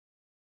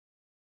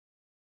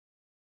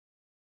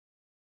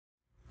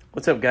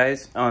What's up,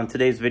 guys? On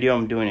today's video,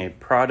 I'm doing a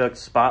product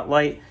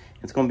spotlight.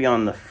 It's going to be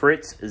on the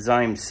Fritz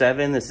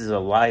Zyme7. This is a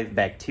live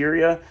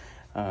bacteria.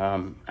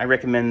 I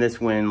recommend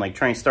this when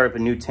trying to start up a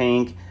new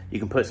tank. You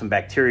can put some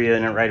bacteria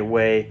in it right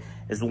away.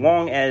 As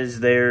long as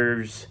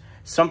there's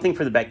something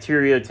for the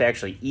bacteria to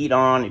actually eat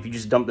on. If you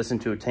just dump this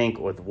into a tank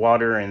with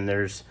water and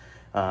there's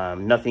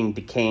nothing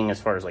decaying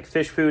as far as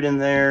fish food in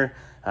there,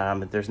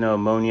 if there's no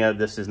ammonia,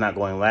 this is not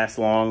going to last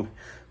long.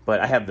 But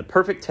I have the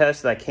perfect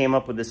test that I came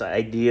up with this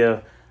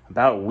idea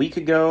about a week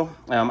ago.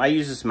 I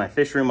use this in my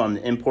fish room on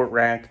the import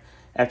rack.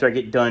 After I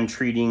get done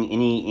treating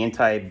any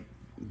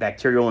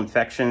antibacterial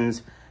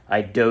infections,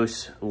 I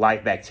dose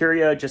live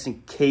bacteria just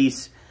in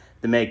case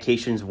the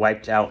medication's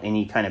wiped out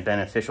any kind of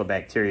beneficial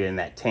bacteria in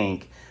that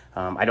tank.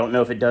 I don't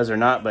know if it does or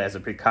not, but as a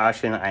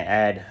precaution, I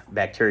add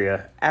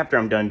bacteria after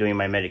I'm done doing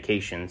my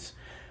medications.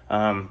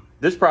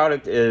 This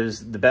product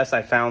is the best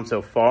I found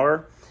so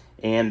far,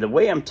 and the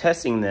way I'm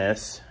testing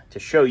this to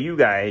show you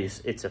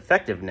guys its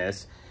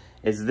effectiveness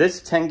is this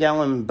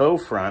 10-gallon bow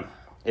front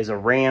is a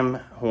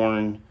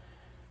ramshorn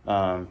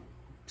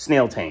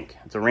snail tank.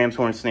 It's a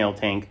ramshorn snail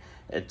tank.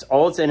 It's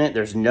all it's in it.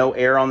 There's no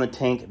air on the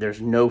tank.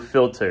 There's no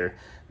filter.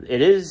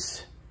 It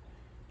is,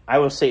 I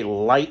will say,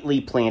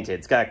 lightly planted.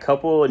 It's got a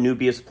couple of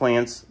Nubius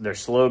plants. They're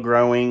slow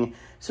growing,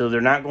 so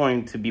they're not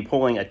going to be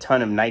pulling a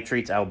ton of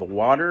nitrates out of the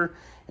water.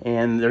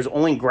 And there's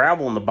only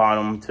gravel in the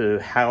bottom to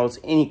house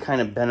any kind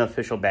of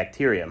beneficial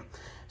bacteria.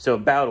 So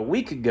about a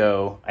week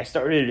ago, I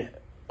started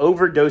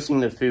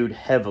overdosing the food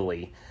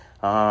heavily.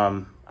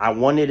 I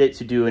wanted it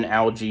to do an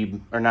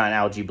algae, or not an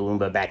algae bloom,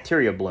 but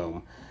bacteria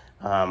bloom.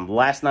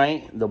 Last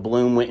night, the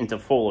bloom went into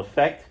full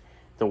effect.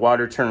 The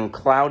water turned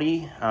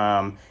cloudy.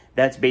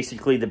 That's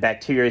basically the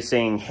bacteria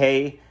saying,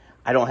 hey,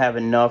 I don't have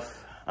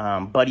enough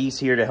buddies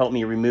here to help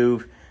me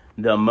remove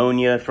the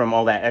ammonia from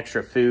all that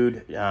extra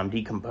food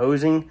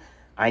decomposing.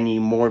 I need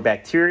more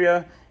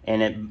bacteria,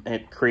 and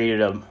it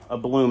created a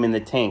bloom in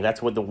the tank.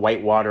 That's what the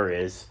white water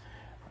is.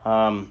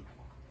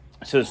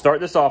 So to start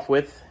this off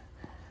with,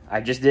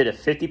 I just did a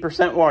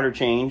 50% water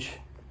change,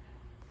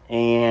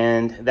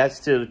 and that's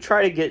to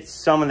try to get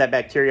some of that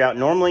bacteria out.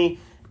 Normally,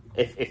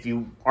 if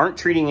you aren't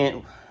treating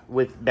it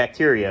with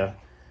bacteria,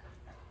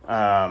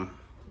 pulling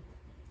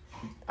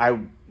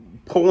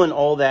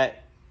all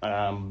that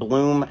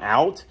bloom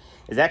out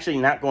is actually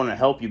not going to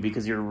help you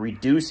because you're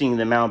reducing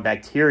the amount of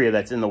bacteria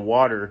that's in the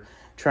water,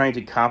 trying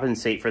to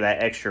compensate for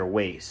that extra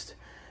waste.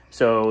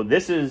 So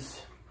this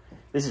is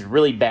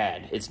really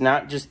bad. It's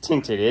not just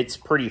tinted, it's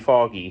pretty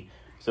foggy.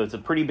 So it's a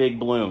pretty big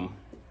bloom.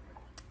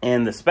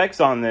 And the specs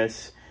on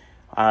this,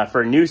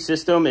 for a new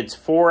system, it's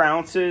 4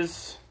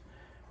 ounces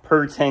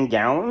per 10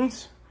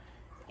 gallons.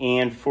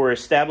 And for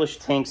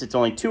established tanks, it's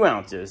only 2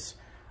 ounces.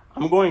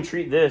 I'm going to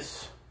treat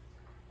this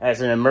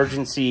as an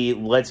emergency,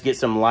 let's get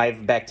some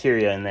live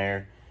bacteria in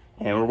there.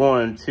 And we're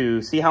going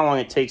to see how long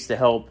it takes to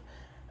help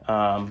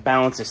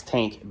balance this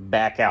tank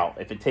back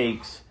out. If it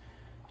takes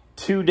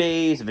 2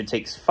 days, if it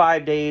takes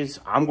 5 days,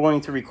 I'm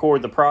going to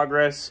record the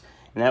progress,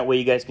 and that way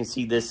you guys can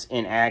see this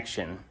in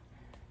action.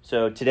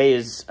 So today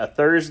is a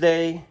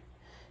Thursday,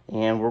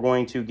 and we're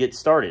going to get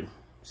started.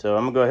 So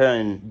I'm gonna go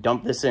ahead and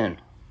dump this in.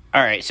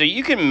 All right, so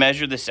you can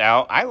measure this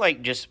out. I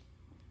like just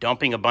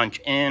dumping a bunch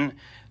in.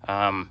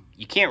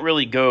 You can't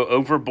really go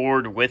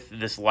overboard with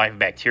this live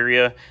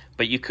bacteria,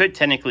 but you could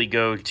technically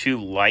go too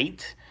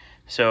light.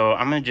 So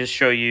I'm gonna just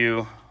show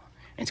you,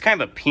 it's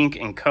kind of a pink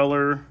in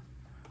color.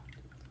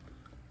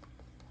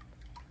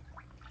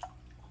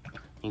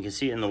 You can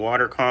see it in the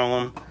water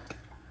column.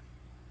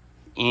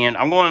 And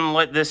I'm going to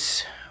let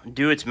this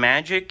do its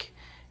magic,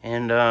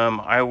 and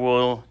I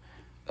will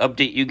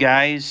update you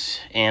guys,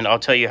 and I'll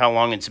tell you how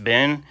long it's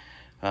been.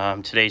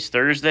 Today's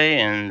Thursday,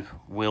 and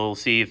we'll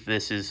see if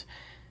this is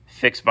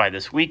fixed by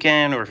this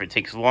weekend or if it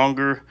takes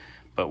longer,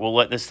 but we'll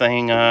let this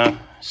thing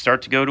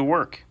start to go to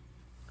work.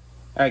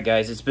 All right,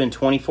 guys, it's been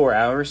 24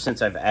 hours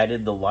since I've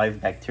added the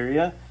live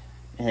bacteria,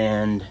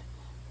 and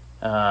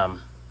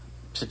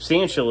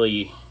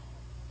substantially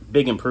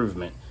big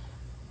improvement.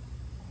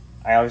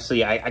 I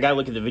gotta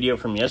look at the video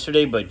from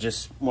yesterday, but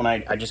just when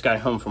I just got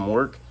home from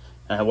work,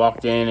 and I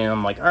walked in and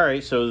I'm like, all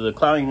right, so the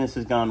cloudiness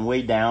has gone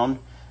way down.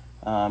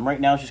 Right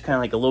now it's just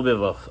kind of a little bit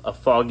of a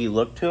foggy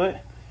look to it,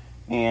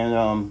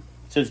 and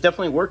so it's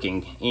definitely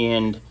working.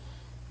 And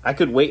I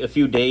could wait a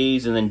few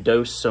days and then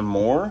dose some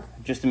more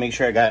just to make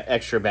sure I got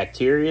extra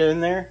bacteria in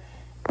there,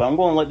 but I'm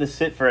going to let this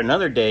sit for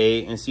another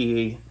day and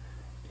see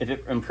if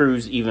it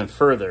improves even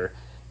further.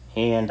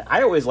 And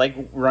I always like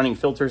running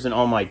filters in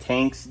all my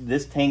tanks.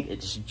 This tank,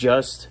 it's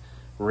just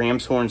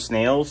ramshorn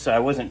snails, so I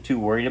wasn't too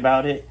worried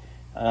about it.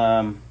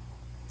 But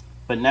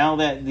now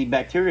that the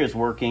bacteria is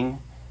working,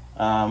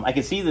 I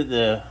can see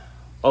that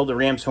all the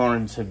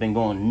ramshorns have been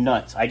going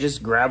nuts. I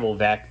just gravel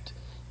vacuumed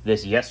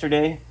this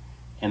yesterday,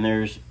 and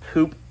there's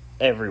poop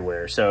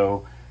everywhere.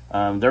 So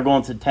they're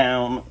going to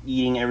town,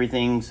 eating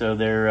everything. So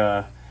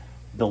the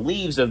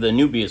leaves of the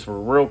Nubius were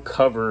real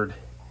covered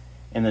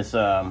in this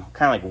kind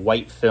of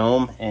white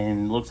film,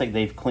 and looks like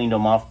they've cleaned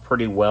them off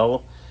pretty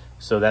well.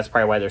 So that's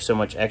probably why there's so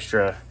much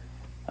extra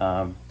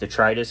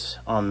detritus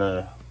on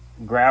the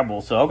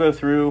gravel. So I'll go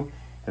through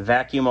and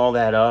vacuum all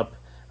that up.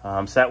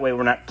 So that way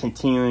we're not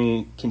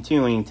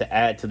continuing to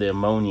add to the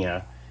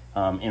ammonia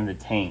in the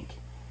tank.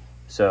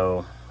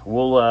 So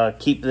we'll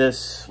keep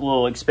this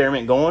little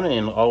experiment going,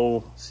 and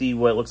I'll see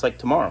what it looks like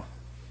tomorrow.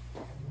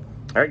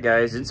 All right,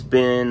 guys, it's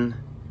been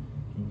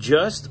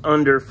just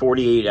under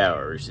 48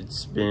 hours.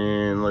 It's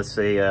been, let's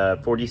say,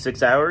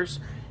 46 hours.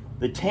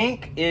 The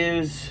tank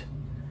is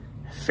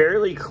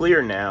fairly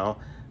clear now.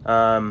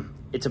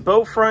 It's a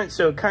boat front,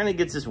 so it kind of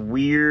gets this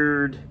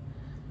weird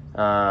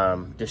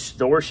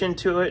distortion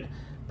to it,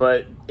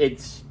 but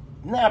it's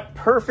not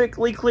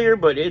perfectly clear,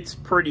 but it's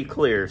pretty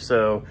clear.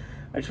 So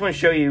I just want to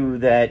show you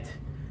that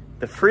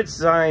the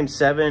Fritz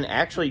Zyme7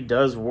 actually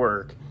does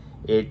work.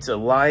 It's a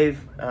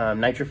live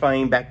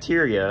nitrifying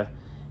bacteria,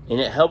 and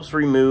it helps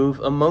remove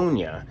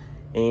ammonia.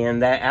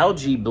 And that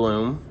algae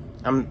bloom,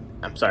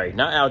 I'm sorry,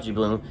 not algae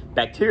bloom,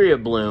 bacteria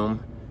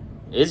bloom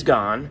is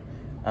gone.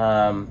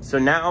 So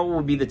now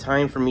would be the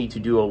time for me to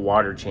do a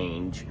water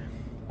change.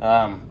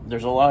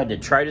 There's a lot of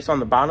detritus on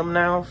the bottom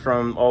now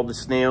from all the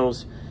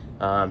snails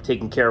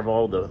taking care of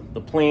all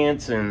the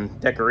plants and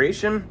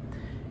decoration,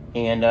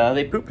 and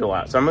they pooped a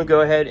lot. So I'm gonna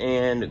go ahead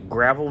and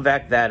gravel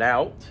vac that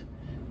out,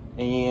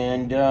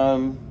 and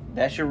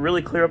that should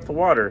really clear up the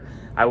water.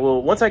 I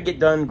will, once I get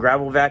done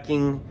gravel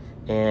vacuuming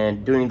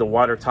and doing the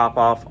water top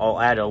off, I'll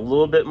add a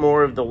little bit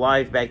more of the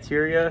live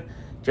bacteria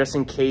just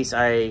in case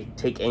I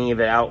take any of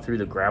it out through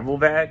the gravel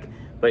vac,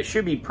 but it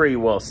should be pretty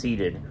well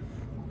seeded.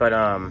 But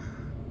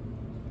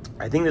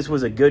I think this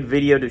was a good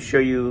video to show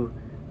you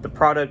the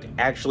product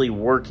actually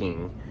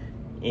working,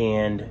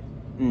 and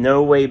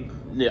no way,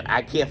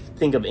 I can't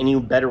think of any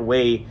better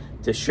way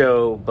to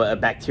show but a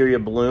bacteria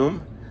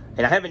bloom.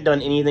 And I haven't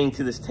done anything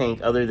to this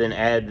tank other than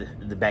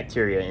add the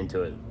bacteria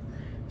into it.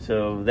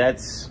 So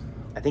that's,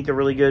 I think, a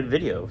really good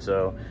video.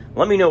 So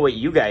let me know what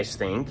you guys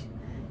think.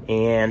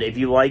 And if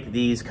you like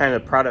these kind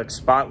of product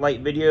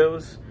spotlight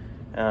videos,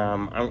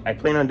 I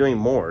plan on doing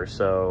more.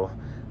 So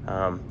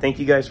thank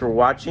you guys for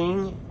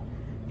watching,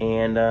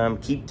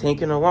 and keep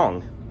tanking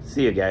along.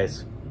 See you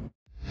guys.